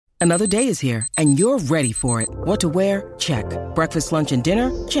Another day is here, and you're ready for it. What to wear? Check. Breakfast, lunch, and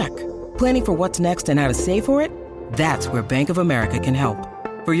dinner? Check. Planning for what's next and how to save for it? That's where Bank of America can help.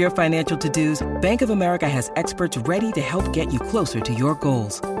 For your financial to-dos, Bank of America has experts ready to help get you closer to your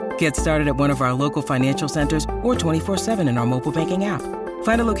goals. Get started at one of our local financial centers or 24/7 in our mobile banking app.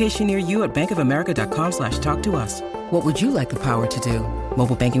 Find a location near you at bankofamerica.com/talktous. What would you like the power to do?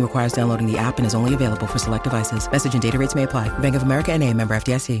 Mobile banking requires downloading the app and is only available for select devices. Message and data rates may apply. Bank of America N.A., member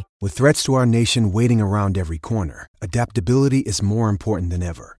FDIC. With threats to our nation waiting around every corner, adaptability is more important than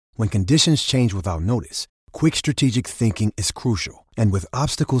ever. When conditions change without notice, quick strategic thinking is crucial. And with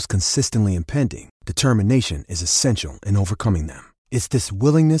obstacles consistently impending, determination is essential in overcoming them. It's this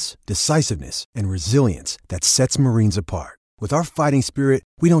willingness, decisiveness, and resilience that sets Marines apart. With our fighting spirit,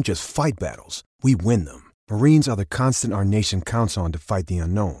 we don't just fight battles, we win them. Marines are the constant our nation counts on to fight the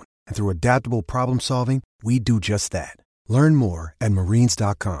unknown. And through adaptable problem solving, we do just that. Learn more at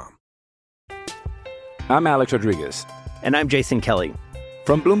marines.com. I'm Alex Rodriguez. And I'm Jason Kelly.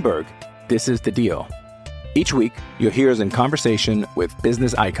 From Bloomberg, this is The Deal. Each week, you'll hear us in conversation with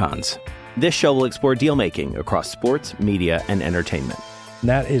business icons. This show will explore deal-making across sports, media, and entertainment.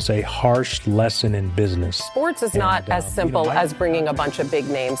 That is a harsh lesson in business. Sports is not as simple as bringing a bunch of big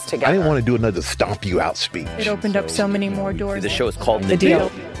names together. I didn't want to do another stomp you out speech. It opened up so many more doors. The show is called The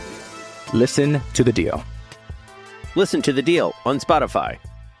Deal. Listen to The Deal. Listen to The Deal on Spotify.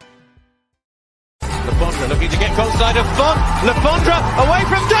 Lafondra looking to get close side of Font. Lafondra away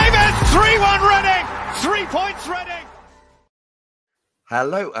from David. 3-1 Reading. 3 points Reading.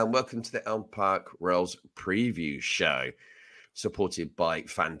 Hello and welcome to the Elm Park Royals preview show, supported by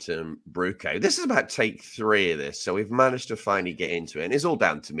Phantom Brewco. This is about take 3 of this, so we've managed to finally get into it. And it's all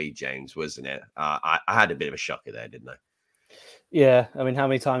down to me, James, wasn't it? I had a bit of a shocker there, didn't I? Yeah, I mean, how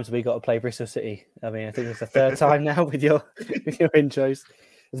many times have we got to play Bristol City? I mean, I think it's the third time now with your intros.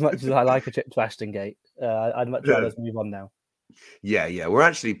 As much as I like a trip to Ashton Gate, I'd much rather us move on now. Yeah. We're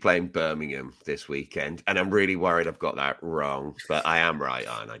actually playing Birmingham this weekend, and I'm really worried I've got that wrong, but I am right,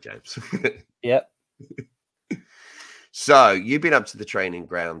 aren't I, James? Yep. So you've been up to the training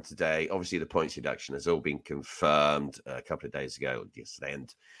ground today. Obviously, the points deduction has all been confirmed a couple of days ago, yesterday.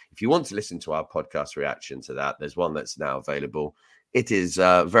 And if you want to listen to our podcast reaction to that, there's one that's now available. It is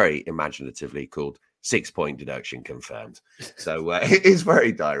very imaginatively called 6-point deduction confirmed. So it is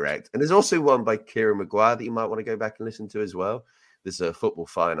very direct. And there's also one by Kieran Maguire that you might want to go back and listen to as well. There's a football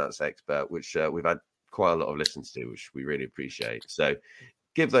finance expert, which we've had quite a lot of listens to, which we really appreciate. So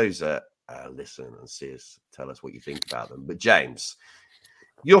give those listen and tell us what you think about them. But James,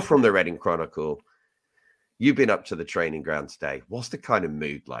 you're from the Reading Chronicle. You've been up to the training ground today. What's the kind of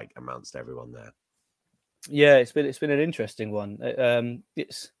mood like amongst everyone there? Yeah, it's been an interesting one.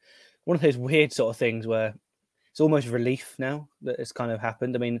 It's one of those weird sort of things where it's almost relief now that it's kind of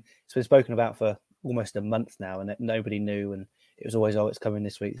happened. I mean, it's been spoken about for almost a month now, and nobody knew. And it was always, it's coming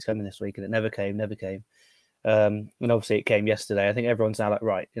this week, and it never came. And obviously it came yesterday. I think everyone's now like,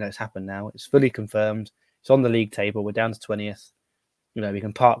 right, it's happened now. It's fully confirmed. It's on the league table. We're down to 20th. We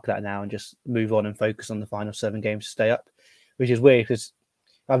can park that now and just move on and focus on the final 7 games to stay up, which is weird because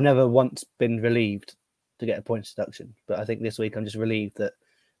I've never once been relieved to get a points deduction. But I think this week I'm just relieved that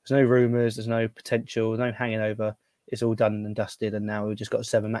there's no rumours, there's no potential, there's no hanging over. It's all done and dusted. And now we've just got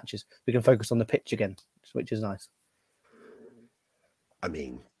 7 matches. We can focus on the pitch again, which is nice. I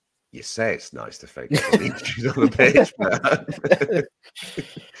mean, you say it's nice to focus on the injuries on the pitch, but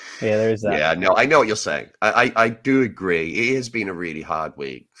yeah, there is that. Yeah, no, I know what you're saying. I do agree. It has been a really hard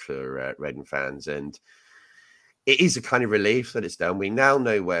week for Reading fans, and it is a kind of relief that it's done. We now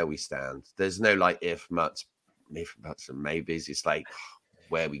know where we stand. There's no like if, buts, and maybes. It's like,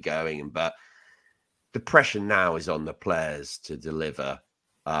 where are we going? But the pressure now is on the players to deliver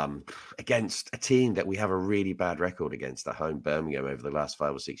against a team that we have a really bad record against at home, Birmingham, over the last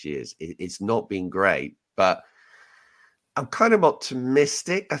 5 or 6 years. It's not been great, but I'm kind of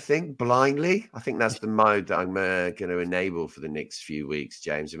optimistic, I think, blindly. I think that's the mode that I'm going to enable for the next few weeks,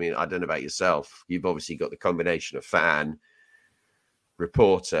 James. I mean, I don't know about yourself. You've obviously got the combination of fan,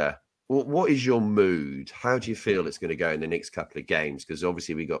 reporter. What is your mood? How do you feel it's going to go in the next couple of games? Because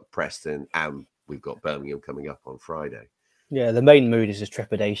obviously we got Preston and we've got Birmingham coming up on Friday. Yeah, the main mood is just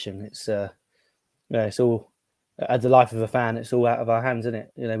trepidation. It's it's all, as the life of a fan, it's all out of our hands, isn't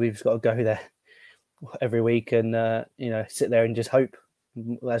it? We've just got to go there every week and sit there and just hope,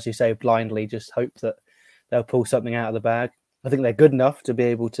 as you say, blindly, just hope that they'll pull something out of the bag. I think they're good enough to be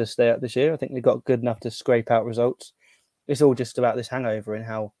able to stay up this year. I think they've got good enough to scrape out results. It's all just about this hangover and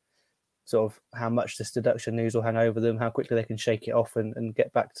how much this deduction news will hang over them, how quickly they can shake it off and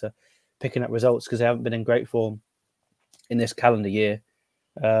get back to picking up results, because they haven't been in great form in this calendar year.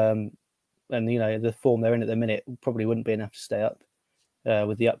 And the form they're in at the minute probably wouldn't be enough to stay up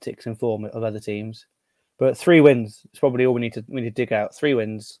with the upticks in form of other teams. But 3 wins is probably all we need to dig out. 3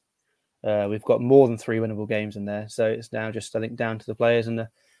 wins. We've got more than 3 winnable games in there, so it's now just, I think, down to the players and the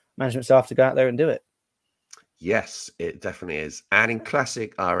management staff to go out there and do it. Yes, it definitely is. And in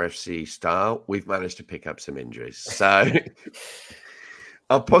classic RFC style, we've managed to pick up some injuries. So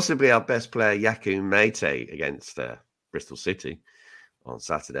possibly our best player, Yaku Mate, against Bristol City on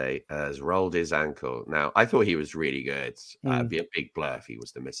Saturday, has rolled his ankle. Now, I thought he was really good. It'd be a big blow if he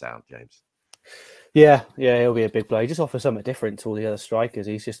was to miss out, James. Yeah, he'll be a big player. He just offers something different to all the other strikers.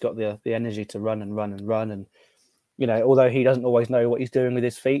 He's just got the energy to run and run and run. And, although he doesn't always know what he's doing with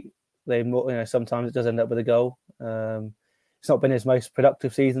his feet, sometimes it does end up with a goal. It's not been his most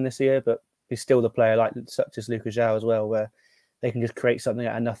productive season this year, but he's still the player such as Lucas João as well, where they can just create something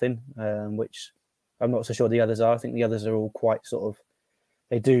out of nothing, which I'm not so sure the others are. I think the others are all quite sort of,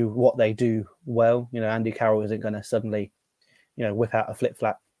 they do what they do well. Andy Carroll isn't going to suddenly, whip out a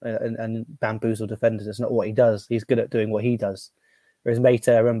flip-flap and bamboozle defenders. That's not what he does. He's good at doing what he does. Whereas Mate,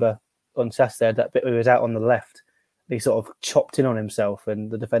 I remember on Saturday, that bit where he was out on the left, he sort of chopped in on himself and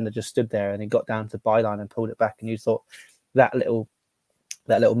the defender just stood there and he got down to byline and pulled it back. And you thought that little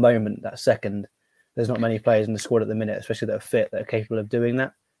moment, that second, there's not many players in the squad at the minute, especially that are fit, that are capable of doing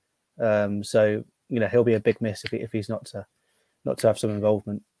that. So he'll be a big miss if he's not to have some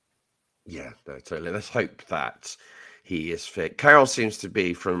involvement. Yeah, no, totally. Let's hope that he is fit. Carroll seems to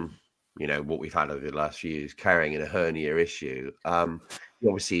be, from what we've had over the last few years, carrying a hernia issue. He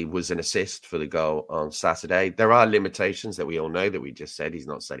obviously was an assist for the goal on Saturday. There are limitations that we all know that we just said. He's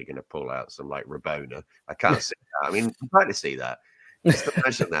not saying he's going to pull out some like Rabona. I can't see that. I mean, I'd like to see that. Just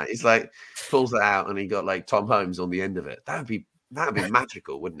imagine that. He's like pulls it out and he got like Tom Holmes on the end of it. That'd be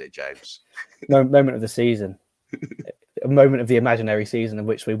magical, wouldn't it, James? Moment of the season. A moment of the imaginary season in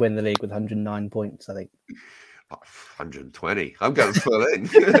which we win the league with 109 points, I think. 120. I'm going full in.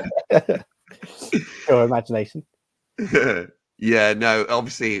 Your imagination. Yeah, no,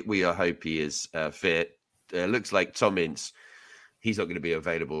 obviously we hope he is fit. Looks like Tom Ince, he's not going to be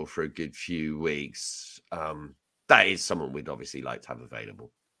available for a good few weeks. That is someone we'd obviously like to have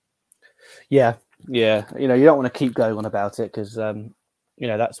available. Yeah. You don't want to keep going on about it because,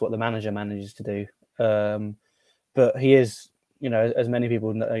 that's what the manager manages to do. But he is, as many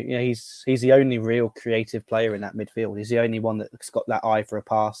people know, he's the only real creative player in that midfield. He's the only one that's got that eye for a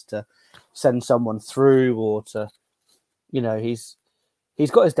pass to send someone through or to, he's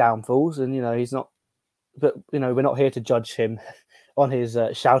got his downfalls and, he's not, but, we're not here to judge him on his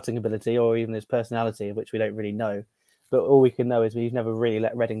shouting ability or even his personality, which we don't really know. But all we can know is he's never really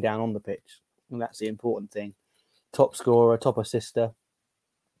let Reading down on the pitch. And that's the important thing. Top scorer, top assister.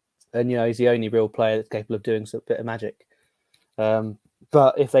 And, he's the only real player that's capable of doing a bit of magic.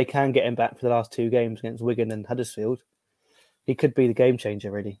 But if they can get him back for the last 2 games against Wigan and Huddersfield, he could be the game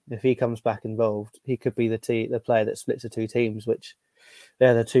changer, really. If he comes back involved, he could be the player that splits the 2 teams, which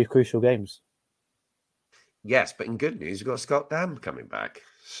they're the 2 crucial games. Yes, but in good news, we've got Scott Dam coming back.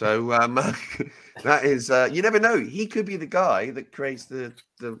 So that is, you never know. He could be the guy that creates the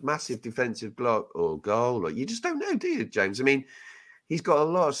massive defensive block or goal. Or you just don't know, do you, James? I mean, he's got a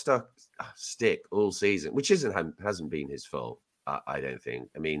lot of stick all season, which hasn't been his fault, I don't think.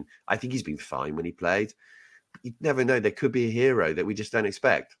 I mean, I think he's been fine when he played. But you never know. There could be a hero that we just don't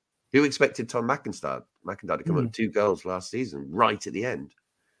expect. Who expected Tom McIntyre to come up with 2 goals last season, right at the end?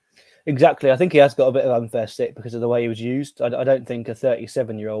 Exactly. I think he has got a bit of unfair stick because of the way he was used. I don't think a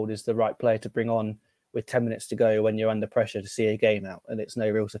 37-year-old is the right player to bring on with 10 minutes to go when you're under pressure to see a game out. And it's no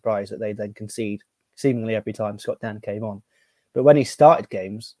real surprise that they then concede seemingly every time Scott Dan came on. But when he started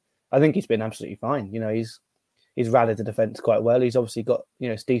games, I think he's been absolutely fine. He's rallied the defence quite well. He's obviously got,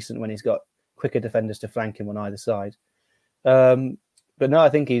 it's decent when he's got quicker defenders to flank him on either side. But no, I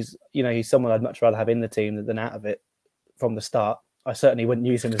think he's someone I'd much rather have in the team than out of it from the start. I certainly wouldn't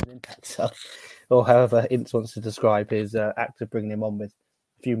use him as an impact sub, or however Ince wants to describe his act of bringing him on with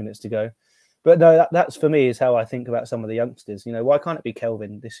a few minutes to go. But no, that's for me is how I think about some of the youngsters. Why can't it be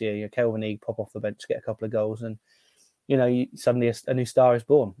Kelvin this year? Kelvin Eag pop off the bench, get a couple of goals, and suddenly a new star is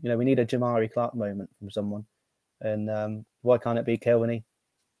born. We need a Jamari Clark moment from someone, and why can't it be Kelvin Eag?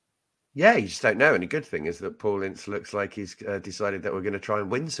 Yeah, you just don't know. And the good thing is that Paul Ince looks like he's decided that we're going to try and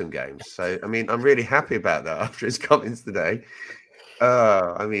win some games. So, I mean, I'm really happy about that after his comments today.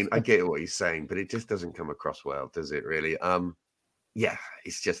 I mean, I get what he's saying, but it just doesn't come across well, does it really? Yeah,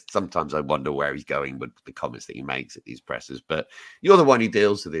 it's just sometimes I wonder where he's going with the comments that he makes at these presses. But you're the one who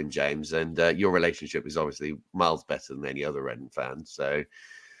deals with him, James, and your relationship is obviously miles better than any other Reading fan. So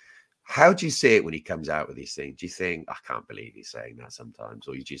How do you see it when he comes out with these things? Do you think, I can't believe he's saying that sometimes,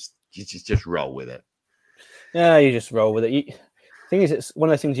 or you just roll with it? Yeah, you just roll with it. Thing is, it's one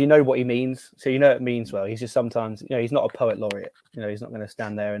of those things, you know what he means, so you know it means well. He's just sometimes, he's not a poet laureate. He's not going to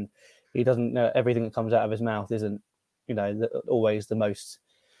stand there, and he doesn't know everything that comes out of his mouth isn't, always the most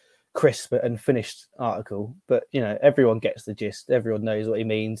crisp and finished article. But everyone gets the gist. Everyone knows what he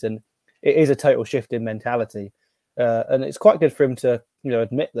means, and it is a total shift in mentality. And it's quite good for him to,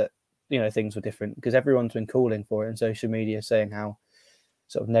 admit that things were different, because everyone's been calling for it on social media, saying how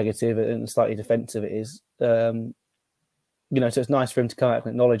sort of negative and slightly defensive it is. So it's nice for him to come out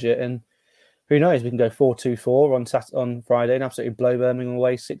and acknowledge it. And who knows, we can go 4-2-4 on Friday and absolutely blow Birmingham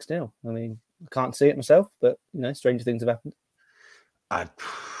away 6-0. I mean, I can't see it myself, but stranger things have happened.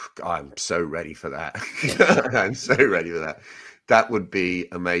 I'm so ready for that. I'm so ready for that. That would be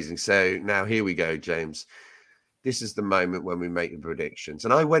amazing. So now here we go, James. This is the moment when we make the predictions.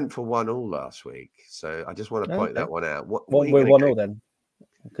 And I went for 1-1 last week. So I just want to point that one out. We're 1-1 then,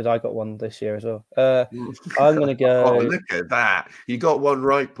 because I got one this year as well. I'm going to go... Oh, look at that. You got one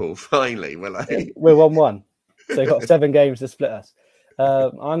right, Paul, finally. We're 1-1. So you've got 7 games to split us.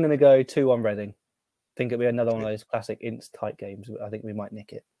 I'm going to go 2-1 Reading. I think it'll be another one of those classic inch-tight games. I think we might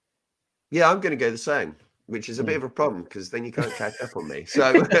nick it. Yeah, I'm going to go the same, which is a bit of a problem, because then you can't catch up on me.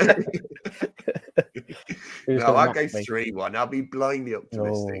 So... No, I'll go 3-1. I'll be blindly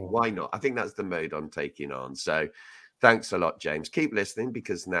optimistic. Why not? I think that's the mode I'm taking on. So thanks a lot, James. Keep listening,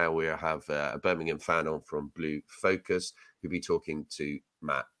 because now we have a Birmingham fan on from Blue Focus who'll be talking to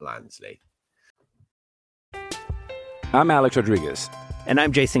Matt Lansley. I'm Alex Rodriguez. And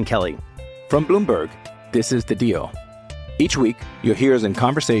I'm Jason Kelly. From Bloomberg, this is The Deal. Each week, you'll hear us in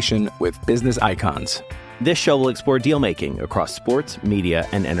conversation with business icons. This show will explore deal-making across sports, media,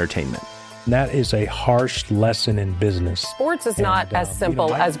 and entertainment. That is a harsh lesson in business. Sports is not as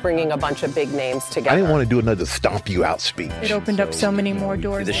simple as bringing a bunch of big names together. I didn't want to do another stomp you out speech. It opened up so many more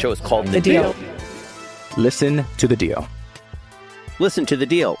doors. The show is called The Deal. Listen to The Deal. Listen to The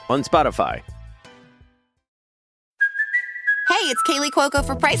Deal on Spotify. Hey, it's Kaylee Cuoco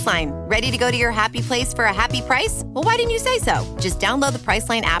for Priceline. Ready to go to your happy place for a happy price? Well, why didn't you say so? Just download the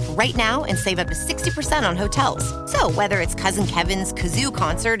Priceline app right now and save up to 60% on hotels. So whether it's Cousin Kevin's Kazoo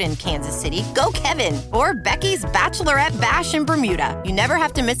Concert in Kansas City, go Kevin, or Becky's Bachelorette Bash in Bermuda, you never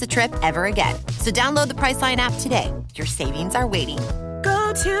have to miss a trip ever again. So download the Priceline app today. Your savings are waiting.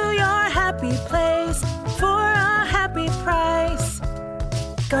 Go to your happy place for a happy price.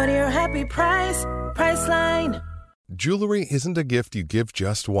 Go to your happy price, Priceline. Jewelry isn't a gift you give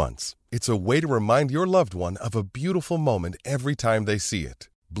just once. It's a way to remind your loved one of a beautiful moment every time they see it.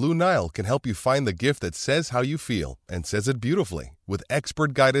 Blue Nile can help you find the gift that says how you feel and says it beautifully, with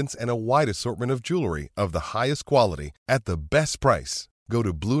expert guidance and a wide assortment of jewelry of the highest quality at the best price. Go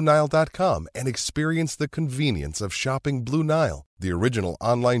to BlueNile.com and experience the convenience of shopping Blue Nile, the original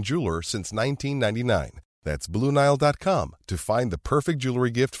online jeweler since 1999. That's BlueNile.com to find the perfect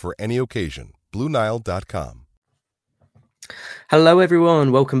jewelry gift for any occasion. BlueNile.com. Hello,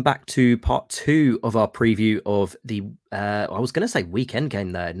 everyone. Welcome back to part 2 of our preview of the, I was going to say weekend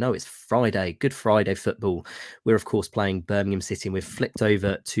game there. No, it's Friday. Good Friday football. We're, of course, playing Birmingham City, and we've flipped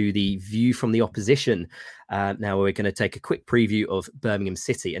over to the view from the opposition. Now we're going to take a quick preview of Birmingham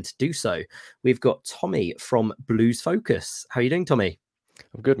City. And to do so, we've got Tommy from Blues Focus. How are you doing, Tommy?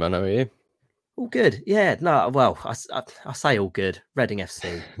 I'm good, man. How are you? All good. Yeah, no, well, I say all good. Reading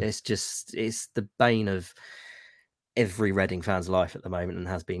FC. It's the bane of every Reading fan's life at the moment, and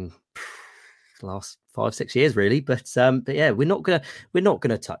has been the last 5-6 years really. But yeah, we're not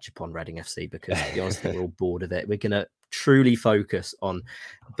gonna touch upon Reading FC, because to be honest, we're all bored of it. We're gonna truly focus on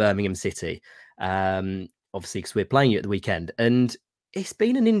Birmingham City, obviously, because we're playing you at the weekend, and it's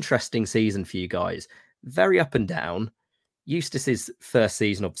been an interesting season for you guys. Very up and down. Eustace's first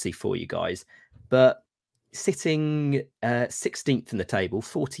season, obviously, for you guys, but sitting 16th in the table,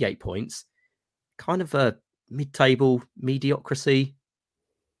 48 points, kind of a mid-table mediocrity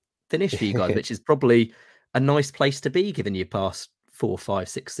finish for you guys, which is probably a nice place to be given your past 4, 5,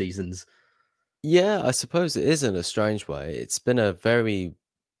 6 seasons. Yeah, I suppose it is in a strange way. It's been a very,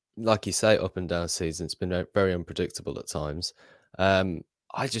 like you say, up and down season. It's been very unpredictable at times.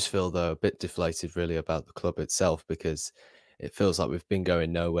 I just feel, though, a bit deflated really about the club itself, because it feels like we've been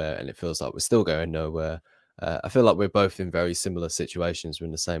going nowhere, and it feels like we're still going nowhere. I feel like we're both in very similar situations. We're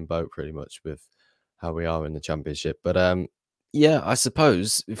in the same boat pretty much with how we are in the Championship. But yeah, I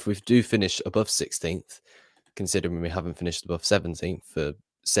suppose if we do finish above 16th, considering we haven't finished above 17th for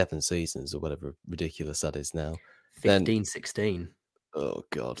 7 seasons or whatever ridiculous that is now. 15, 16. Oh,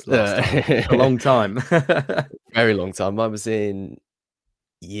 God. A long time. Very long time. I was in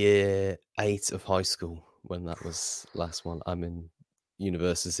year 8 of high school when that was last one. I'm in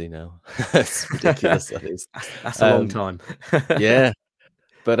university now. It's ridiculous, that is. That's a long time. Yeah.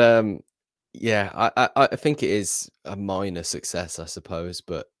 But, yeah, I think it is a minor success, I suppose,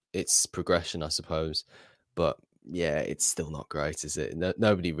 but it's progression, I suppose. But, yeah, it's still not great, is it?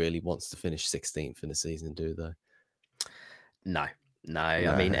 Nobody really wants to finish 16th in a season, do they? No.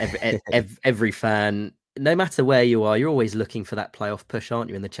 I mean, every fan, no matter where you are, you're always looking for that playoff push, aren't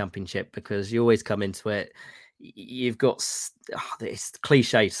you, in the Championship? Because you always come into it, you've got, it's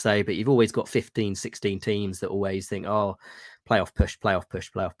cliche to say, but you've always got 15, 16 teams that always think, oh, playoff push.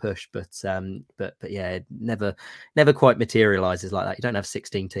 But yeah, it never quite materializes like that. You don't have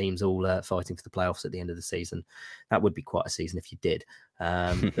 16 teams all fighting for the playoffs at the end of the season. That would be quite a season if you did.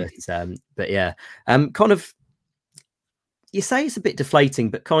 But yeah, kind of, you say it's a bit deflating,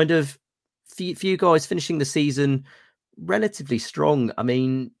 but kind of for you guys finishing the season relatively strong. I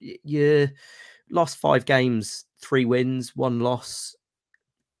mean, you lost 5 games, 3 wins, 1 loss.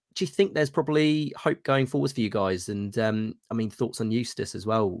 Do you think there's probably hope going forwards for you guys? And I mean, thoughts on Eustace as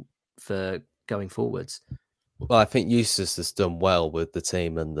well for going forwards? Well, I think Eustace has done well with the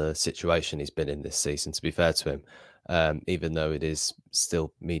team and the situation he's been in this season, to be fair to him, even though it is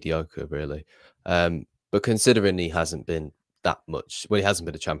still mediocre, really. But considering he hasn't been that much, well, he hasn't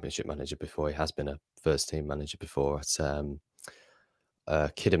been a Championship manager before. He has been a first-team manager before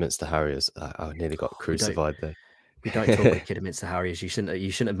at Kidderminster Harriers. I nearly got crucified there. We don't talk with Kidderminster Harriers. You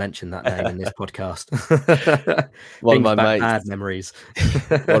shouldn't have mentioned that name in this podcast. One of my mates, bad memories.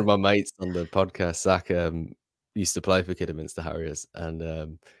 One of my mates on the podcast, Zach, used to play for Kidderminster Harriers, and I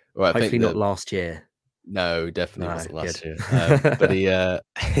hopefully not last year. No, definitely wasn't last year. But he,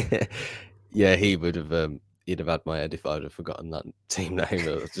 yeah, he would have. He'd have had my head if I'd have forgotten that team name.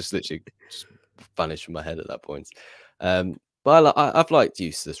 It was just literally just vanished from my head at that point. But I've liked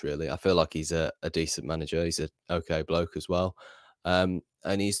Eustace, really. I feel like he's a decent manager. He's an okay bloke as well. And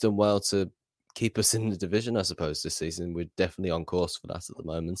he's done well to keep us in the division, I suppose, this season. We're definitely on course for that at the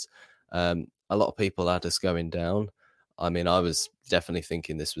moment. A lot of people had us going down. I mean, I was definitely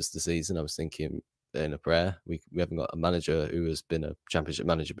thinking this was the season. I was thinking in a prayer. We haven't got a manager who has been a Championship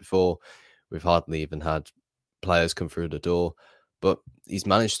manager before. We've hardly even had players come through the door. But he's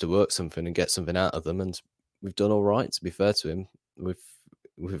managed to work something and get something out of them, and we've done all right, to be fair to him.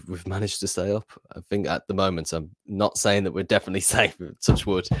 We've managed to stay up. I think at the moment, I'm not saying that we're definitely safe. Touch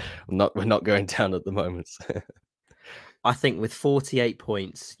wood. We're not going down at the moment. I think with 48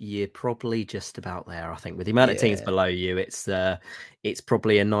 points, you're probably just about there. I think with the amount of teams below you, it's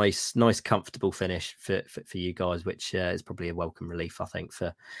probably a nice, comfortable finish for you guys, which is probably a welcome relief, I think,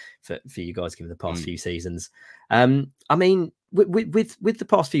 for you guys given the past few seasons. I mean, with the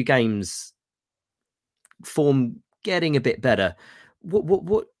past few games, form getting a bit better.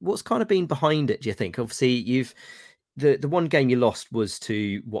 What's kind of been behind it? Do you think? Obviously, you've the one game you lost was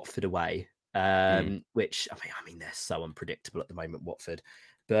to Watford away. Which I mean they're so unpredictable at the moment, Watford,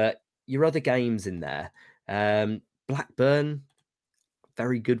 but your other games in there, Blackburn,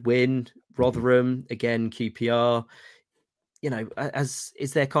 very good win, Rotherham again, QPR, you know,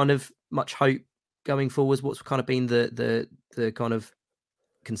 is there kind of much hope going forwards? What's kind of been the kind of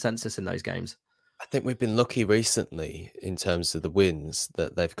consensus in those games? I think we've been lucky recently in terms of the wins,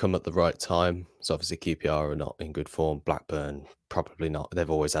 that they've come at the right time. So obviously QPR are not in good form. Blackburn, probably not.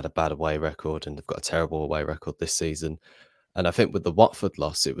 They've always had a bad away record, and they've got a terrible away record this season. And I think with the Watford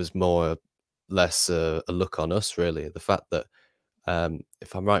loss, it was more or less a look on us, really. The fact that,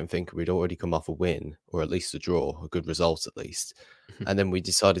 if I'm right in thinking, we'd already come off a win, or at least a draw, a good result at least. And then we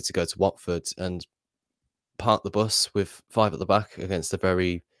decided to go to Watford and park the bus with 5 at the back against a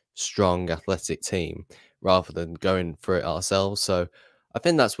very strong athletic team, rather than going for it ourselves. So I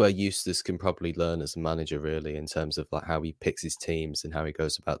think that's where Eustace can probably learn as a manager, really, in terms of like how he picks his teams and how he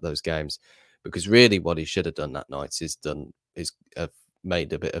goes about those games. Because really what he should have done that night is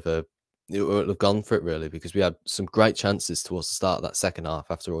made a bit of a, it would have gone for it, really, because we had some great chances towards the start of that second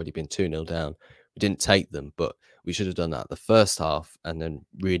half after already being 2-0 down. We didn't take them, but we should have done that the first half and then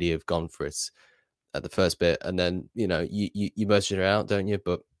really have gone for it at the first bit. And then, you know, you measure it out, don't you?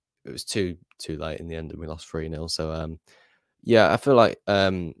 But it was too late in the end, and we lost 3-0. So yeah, I feel like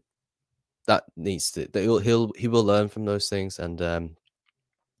that needs to, he will learn from those things, and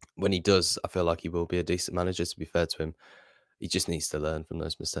when he does, I feel like he will be a decent manager, to be fair to him. He just needs to learn from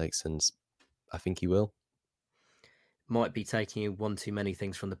those mistakes, and I think he will. Might be taking one too many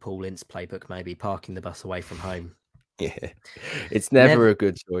things from the Paul Ince playbook, maybe parking the bus away from home. Yeah, it's never a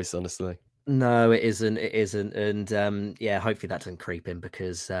good choice, honestly. No, it isn't. It isn't. And yeah, hopefully that doesn't creep in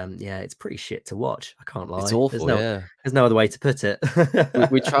because yeah, it's pretty shit to watch. I can't It's lie. awful, yeah. There's no other way to put it.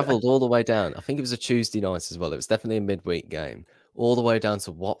 We travelled all the way down. I think it was a Tuesday night as well. It was definitely a midweek game, all the way down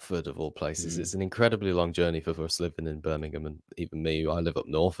to Watford of all places. It's an incredibly long journey for us living in Birmingham, and even me, I live up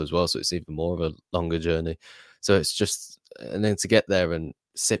north as well, so it's even more of a longer journey. So it's just, and then to get there and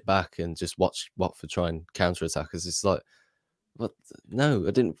sit back and just watch Watford try and counter attack us, it's like, what? No,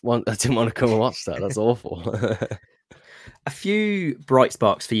 I didn't want to come and watch that. That's awful. A few bright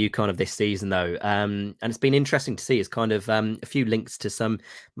sparks for you kind of this season though, and it's been interesting to see is kind of a few links to some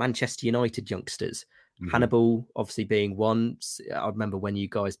Manchester United youngsters. Hannibal obviously being one. I remember when you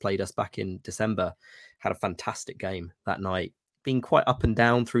guys played us back in December, had a fantastic game that night, being quite up and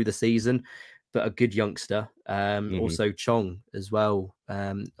down through the season, but a good youngster. Also Chong as well.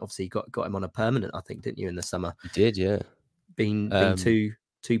 Obviously got him on a permanent, I think, didn't you, in the summer? You did, yeah. Been two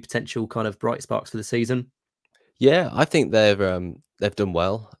potential kind of bright sparks for the season. Yeah, I think they've done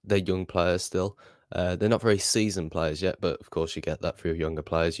well. They're young players still. They're not very seasoned players yet, but of course you get that for your younger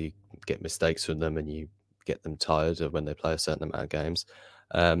players. You get mistakes from them, and you get them tired of when they play a certain amount of games.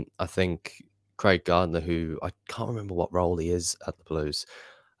 I think Craig Gardner, who I can't remember what role he is at the Blues,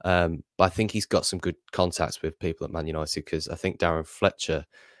 but I think he's got some good contacts with people at Man United because I think Darren Fletcher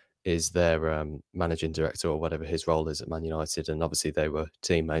is their managing director or whatever his role is at Man United, and obviously they were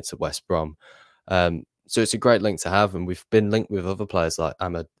teammates at West Brom. So it's a great link to have, and we've been linked with other players like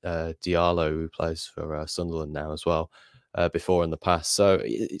Amad Diallo, who plays for Sunderland now as well, before in the past. So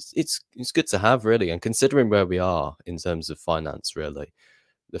it's good to have, really. And considering where we are in terms of finance, really,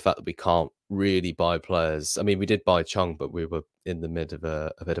 the fact that we can't really buy players. I mean, we did buy Chong, but we were in the mid of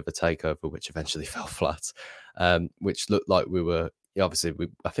a bit of a takeover, which eventually fell flat, which looked like we were. Obviously,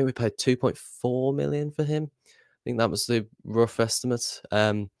 I think we paid 2.4 million for him. I think that was the rough estimate.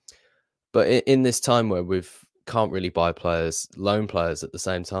 But in this time where we can't really buy players, loan players at the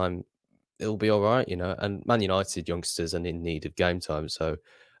same time, it'll be all right, And Man United youngsters are in need of game time,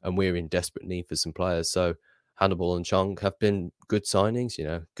 and we're in desperate need for some players. So Hannibal and Chong have been good signings,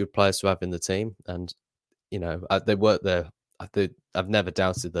 good players to have in the team, and they work there. I've never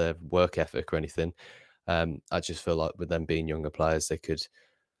doubted their work ethic or anything. I just feel like with them being younger players, they could.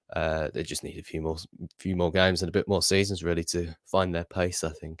 They just need a few more games and a bit more seasons really to find their pace,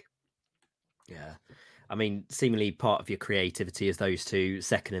 I think. Yeah. I mean, seemingly part of your creativity is those two,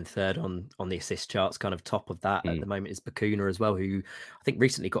 second and third on the assist charts. Kind of top of that at the moment is Bakuna as well, who I think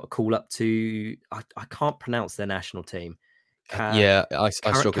recently got a call up to, I can't pronounce their national team. I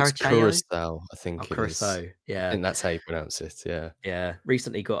struggle. It's Curacao, I think it Curacao, is. yeah. I think that's how you pronounce it, yeah. Yeah,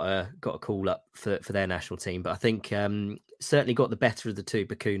 recently got a call up for their national team, but I think certainly got the better of the two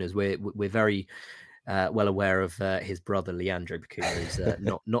Bakunas. We're very well aware of his brother Leandro Bakuna, who's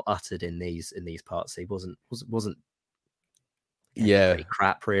not uttered in these parts. He wasn't pretty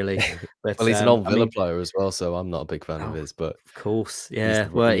crap really. But, well, he's an old Villa player as well, so I'm not a big fan of his. But of course, yeah.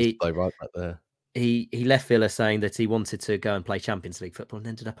 He play right back there. He left Villa saying that he wanted to go and play Champions League football and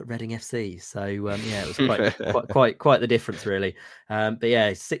ended up at Reading FC. So yeah, it was quite the difference really. But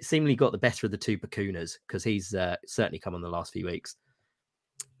yeah, seemingly got the better of the two Bakunas because he's certainly come on the last few weeks.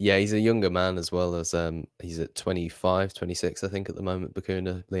 Yeah, he's a younger man as well as he's at 25, 26, I think at the moment.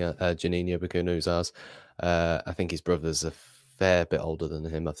 Bakuna, Janino Bakuna, who's ours. I think his brother's a fair bit older than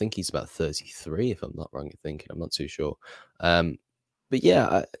him. I think he's about 33, if I'm not wrong in thinking. I'm not too sure. But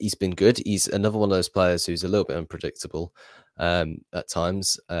yeah, he's been good. He's another one of those players who's a little bit unpredictable at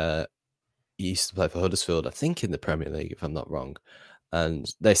times. He used to play for Huddersfield, I think, in the Premier League, if I'm not wrong.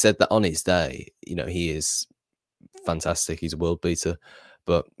 And they said that on his day, he is fantastic. He's a world beater.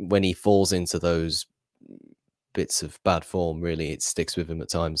 But when he falls into those bits of bad form, really, it sticks with him at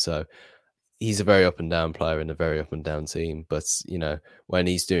times. So he's a very up and down player in a very up and down team. But, when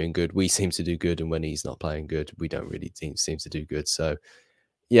he's doing good, we seem to do good. And when he's not playing good, we don't really seem to do good. So,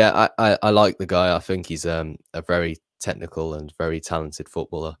 yeah, I like the guy. I think he's a very technical and very talented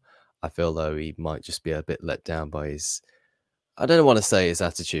footballer. I feel, though, he might just be a bit let down by his... I don't want to say his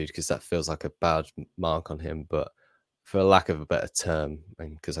attitude because that feels like a bad mark on him. But for a lack of a better term,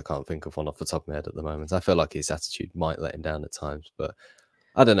 and because I can't think of one off the top of my head at the moment, I feel like his attitude might let him down at times. But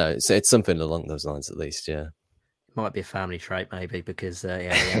I don't know. It's something along those lines, at least. Yeah, might be a family trait, maybe, because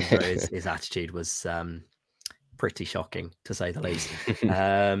his attitude was pretty shocking, to say the least.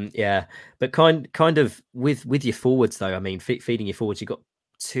 Yeah, but kind of with your forwards, though. I mean, feeding your forwards, you've got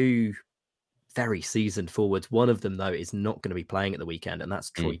two very seasoned forwards. One of them, though, is not going to be playing at the weekend, and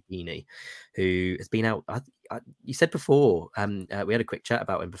that's Troy Deeney, who has been out. You said before, we had a quick chat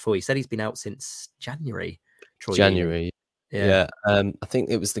about him before. He said he's been out since January. January. Yeah, I think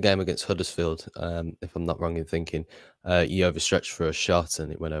it was the game against Huddersfield, if I'm not wrong in thinking. He overstretched for a shot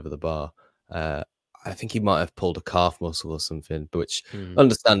and it went over the bar. I think he might have pulled a calf muscle or something, which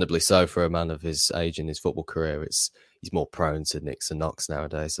understandably so for a man of his age in his football career. He's more prone to nicks and knocks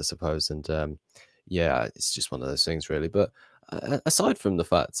nowadays, I suppose. And yeah, it's just one of those things, really. But aside from the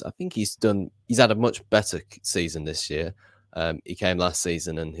fact, I think he's had a much better season this year. He came last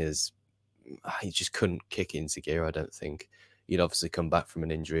season and he just couldn't kick into gear, I don't think. He'd obviously come back from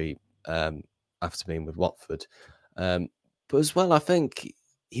an injury after being with Watford. But as well, I think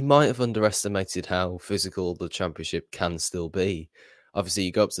he might have underestimated how physical the Championship can still be. Obviously,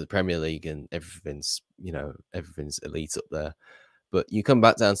 you go up to the Premier League and everything's elite up there. But you come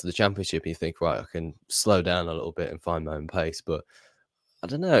back down to the Championship and you think, right, I can slow down a little bit and find my own pace. But I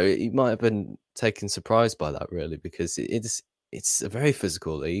don't know, he might have been taken surprised by that, really, because it's a very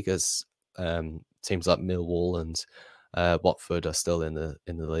physical league, as teams like Millwall and Watford are still in the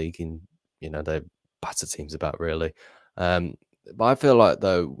league, and they batter teams about, really. But I feel like,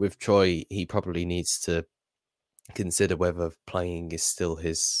 though, with Troy, he probably needs to consider whether playing is still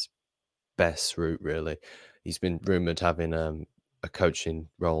his best route, really. He's been rumoured having a coaching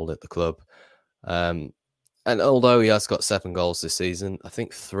role at the club. And although he has got 7 goals this season, I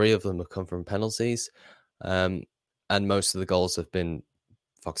think 3 of them have come from penalties. And most of the goals have been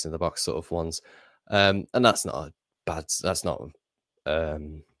fox in the box sort of ones. And that's not a bad, that's not,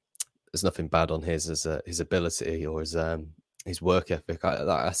 there's nothing bad on his ability or his work ethic.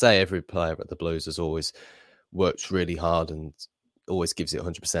 I say every player at the Blues has always worked really hard and always gives it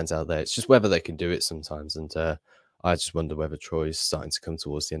 100% out there. It's just whether they can do it sometimes. And I just wonder whether Troy's starting to come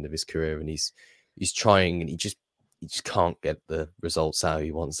towards the end of his career and he's trying and he just can't get the results how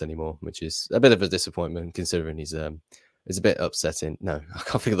he wants anymore, which is a bit of a disappointment considering he's a bit upsetting. No, I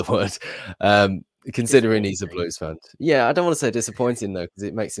can't think of the word. Considering he's a Blues fan. Yeah, I don't want to say disappointing though, because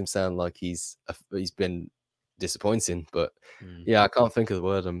it makes him sound like he's been disappointing. But yeah, I can't think of the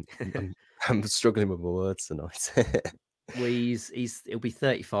word. I'm struggling with my words tonight. Well, he'll be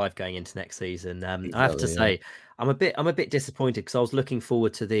 35 going into next season. I have to say, I'm a bit disappointed because I was looking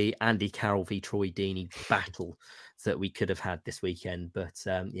forward to the Andy Carroll v Troy Deeney battle that we could have had this weekend, but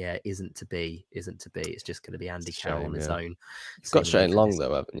yeah, isn't to be. It's just going to be Andy Carroll on his own. You've got Shane Long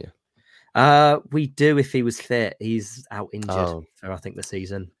though, haven't you? We do if he was fit. He's out injured for I think the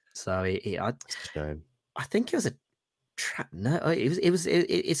season. So I think it was a no,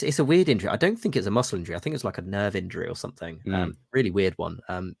 it's a weird injury. I don't think it's a muscle injury. I think it's like a nerve injury or something. Really weird one.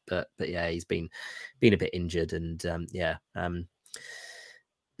 But yeah, he's been a bit injured, and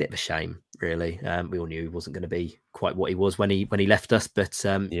bit of a shame, really. We all knew he wasn't going to be quite what he was when he left us. But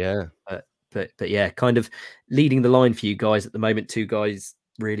but yeah, kind of leading the line for you guys at the moment. 2 guys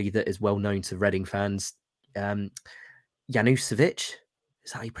really that is well known to Reading fans. Janušević, is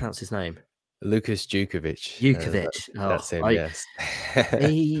that how you pronounce his name? Lukas Jukovic. That's him, yes.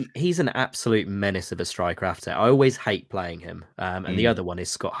 He's an absolute menace of a striker after. I always hate playing him. And the other one is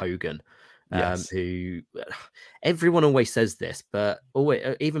Scott Hogan, who everyone always says this, but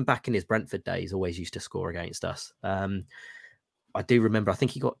always, even back in his Brentford days, always used to score against us. I do remember, I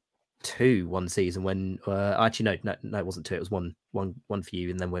think he got 2 one season when actually no, it wasn't 2. It was one for you,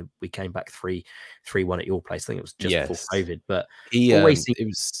 and then when we came back 3-1 at your place, I think it was just before COVID. But he it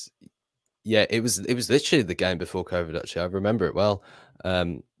was literally the game before COVID. Actually, I remember it well.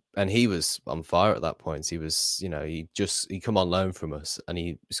 And he was on fire at that point. He was, he come on loan from us, and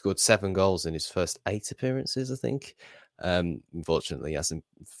he scored 7 goals in his first 8 appearances, I think. Unfortunately, he hasn't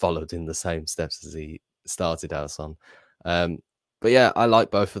followed in the same steps as he started out on. But yeah, I like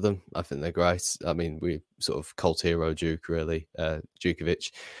both of them. I think they're great. I mean, we sort of cult hero Duke, really,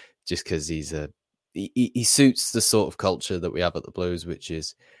 Jukovic, just because he suits the sort of culture that we have at the Blues, which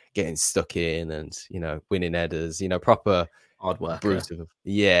is getting stuck in and, winning headers, proper hard work.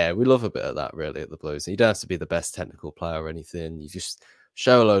 Yeah, we love a bit of that, really, at the Blues. And you don't have to be the best technical player or anything. You just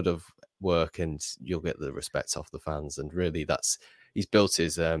show a load of work and you'll get the respect off the fans. And really, he's built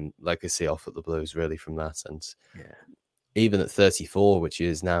his legacy off at the Blues, really, from that. And even at 34, which he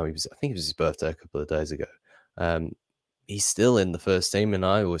is now, I think it was his birthday a couple of days ago. He's still in the first team, and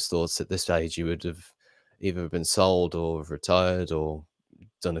I always thought at this age he would have either been sold or retired or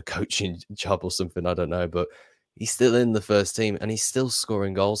done a coaching job or something. I don't know, but he's still in the first team and he's still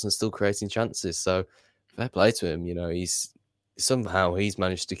scoring goals and still creating chances. So fair play to him. He's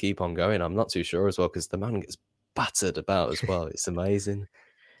managed to keep on going. I'm not too sure as well, because the man gets battered about as well. It's amazing.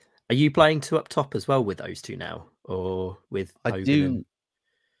 Are you playing 2 up top as well with those 2 now, or with Hogan?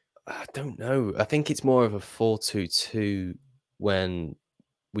 I don't know. I think it's more of a 4-2-2 when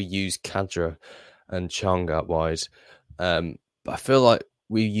we use Kadra and Chong out wide. But I feel like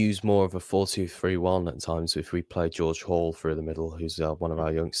we use more of a 4-2-3-1 at times if we play George Hall through the middle, who's one of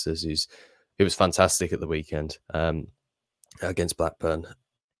our youngsters, who was fantastic at the weekend against Blackburn.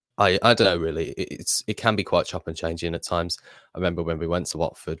 I don't know, really. It can be quite chop and changing at times. I remember when we went to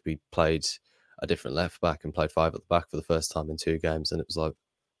Watford, we played a different left back and played 5 at the back for the first time in 2 games, and it was like,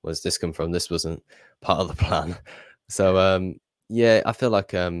 where's this come from? This wasn't part of the plan. So yeah, I feel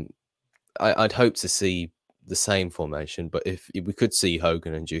like I'd hope to see the same formation, but if we could see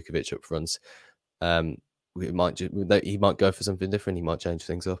Hogan and Djukovic up front, he might go for something different. He might change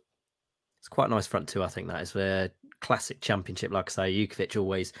things up. It's quite a nice front two, I think. That is where classic Championship, like I say, Djukovic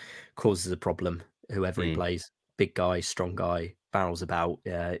always causes a problem. Whoever he plays, big guy, strong guy, barrels about.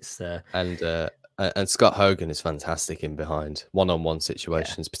 Yeah, it's and Scott Hogan is fantastic in behind one-on-one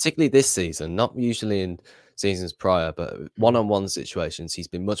situations, particularly this season. Not usually in seasons prior, but one-on-one situations, he's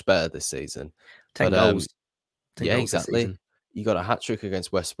been much better this season. 10 goals. 10 goals exactly. He got a hat-trick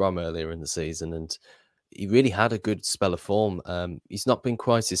against West Brom earlier in the season, and he really had a good spell of form. He's not been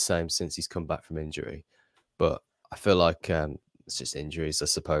quite the same since he's come back from injury, but I feel like it's just injuries, I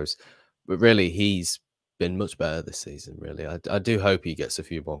suppose. But really, he's been much better this season, really. I do hope he gets a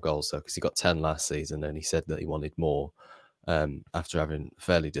few more goals, though, because he got 10 last season, and he said that he wanted more after having a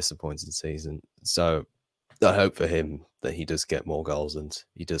fairly disappointing season. So I hope for him that he does get more goals, and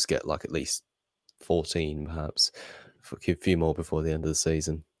he does get like at least 14, perhaps, for a few more before the end of the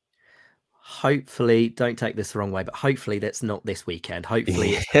season. Hopefully, don't take this the wrong way, but hopefully that's not this weekend.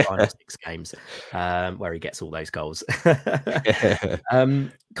 Hopefully it's the final 6 games where he gets all those goals.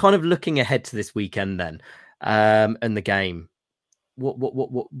 Kind of looking ahead to this weekend then, and the game.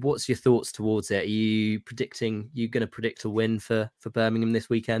 What's your thoughts towards it? Are you going to predict a win for Birmingham this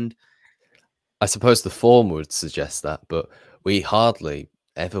weekend? I suppose the form would suggest that, but we hardly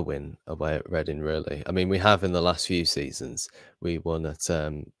ever win away at Reading, really. I mean, we have in the last few seasons. We won in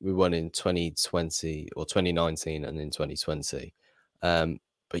 2020 or 2019 and in 2020.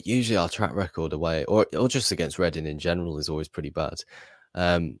 But usually our track record away or just against Reading in general is always pretty bad.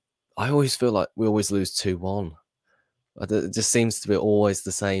 I always feel like we always lose 2-1. It just seems to be always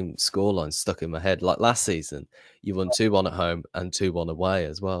the same scoreline stuck in my head. Like last season, you won 2-1 at home and 2-1 away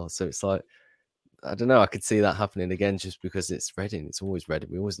as well. So it's like, I don't know. I could see that happening again just because it's Reading. It's always Reading.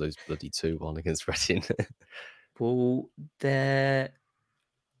 We always lose bloody 2-1 against Reading. Well,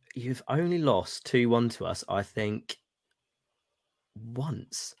 you've only lost 2-1 to us, I think,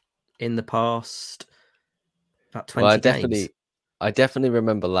 once in the past about 20 games. I definitely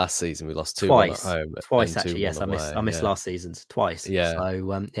remember last season we lost 2-1 at home. Twice, actually. Yes, I missed last season's twice. Yeah.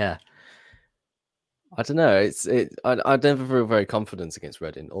 So, yeah. I don't know. I never feel very confident against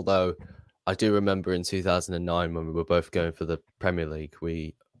Reading, although I do remember in 2009 when we were both going for the Premier League,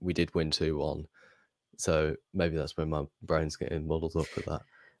 we did win 2-1. So maybe that's when my brain's getting muddled up with that.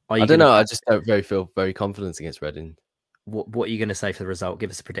 I don't know. I just don't feel very confident against Reading. What are you going to say for the result?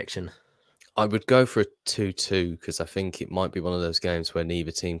 Give us a prediction. I would go for a 2-2 because I think it might be one of those games where neither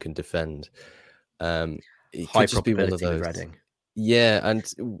team can defend. It High could just be one of those. Reading. Yeah, and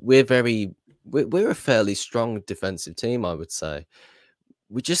we're a fairly strong defensive team, I would say.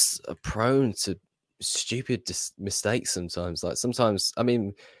 We just are prone to stupid mistakes sometimes. Like sometimes, I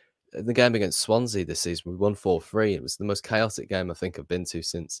mean, the game against Swansea this season, we won 4-3. It was the most chaotic game I think I've been to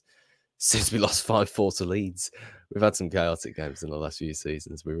since we lost 5-4 to Leeds. We've had some chaotic games in the last few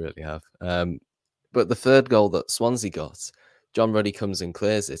seasons. We really have. But the third goal that Swansea got, John Ruddy comes and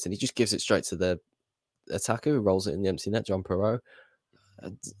clears it, and he just gives it straight to the attacker who rolls it in the empty net, John Perot.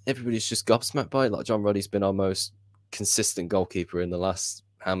 And everybody's just gobsmacked by it. Like John Ruddy's been our most consistent goalkeeper in the last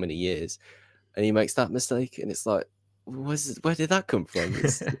how many years, and he makes that mistake, and it's like, where did that come from?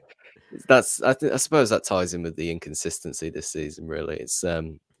 I suppose that ties in with the inconsistency this season. Really, it's I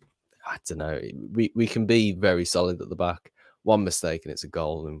don't know. We can be very solid at the back. One mistake and it's a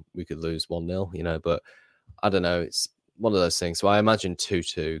goal, and we could lose 1-0. You know, but I don't know. It's one of those things. So I imagine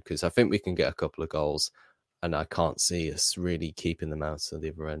 2-2 because I think we can get a couple of goals, and I can't see us really keeping them out at the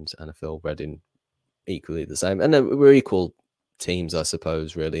other end. And I feel Reading equally the same, and then we're equal teams, I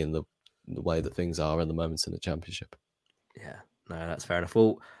suppose, really in the way that things are at the moment in the Championship. Yeah, no, that's fair enough.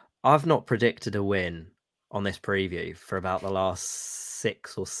 Well, I've not predicted a win on this preview for about the last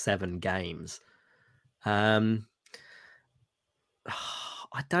 6 or 7 games. I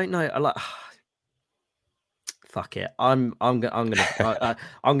don't know. Fuck it. I'm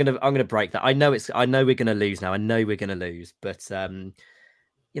gonna break that. I know we're gonna lose now. I know we're gonna lose, but 2-1.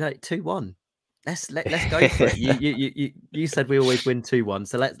 Let's go for it. You said we always win 2-1,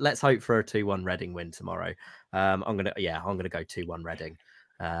 so let's hope for a 2-1 Reading win tomorrow. I'm gonna go 2-1 Reading.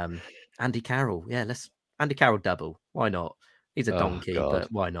 Andy Carroll, yeah, let's Andy Carroll double. Why not? He's a donkey, but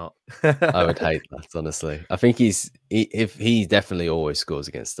why not? I would hate that, honestly. I think if he definitely always scores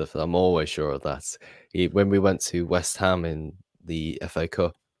against us. I'm always sure of that. When we went to West Ham in the FA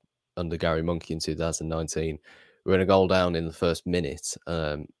Cup under Gary Monkey in 2019, we were in a goal down in the first minute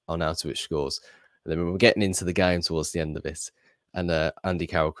on Outwich scores. And then we were getting into the game towards the end of it. And Andy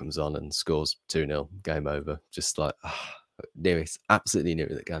Carroll comes on and scores 2-0, game over. Just like, absolutely knew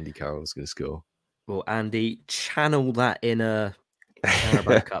it that Andy Carroll was going to score. Well, Andy, channel that inner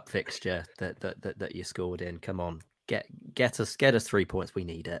Carabao Cup fixture that you scored in. Come on, get us 3 points. We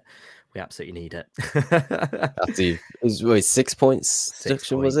need it. We absolutely need it. It was 6 points. 6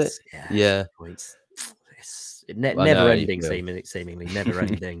 points, was it? Yeah. 6 points. It's never ending, seemingly never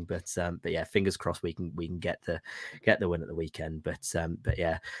ending. But yeah, fingers crossed we can get the win at the weekend. But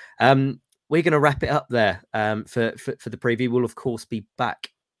yeah, we're going to wrap it up there. For the preview, we'll of course be back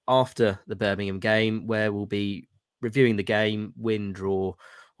after the Birmingham game, where we'll be reviewing the game, win, draw,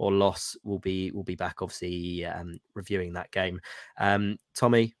 or loss. We'll be back, obviously, reviewing that game.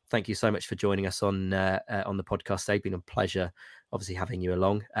 Tommy, thank you so much for joining us on the podcast today. It's been a pleasure, obviously, having you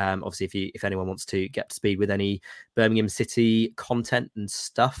along. Obviously, if anyone wants to get to speed with any Birmingham City content and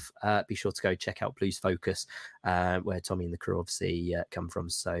stuff, be sure to go check out Blues Focus, where Tommy and the crew obviously come from.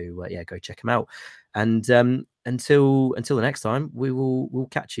 So yeah, go check them out. And until the next time, we'll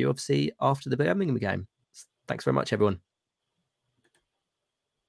catch you obviously after the Birmingham game. Thanks very much, everyone.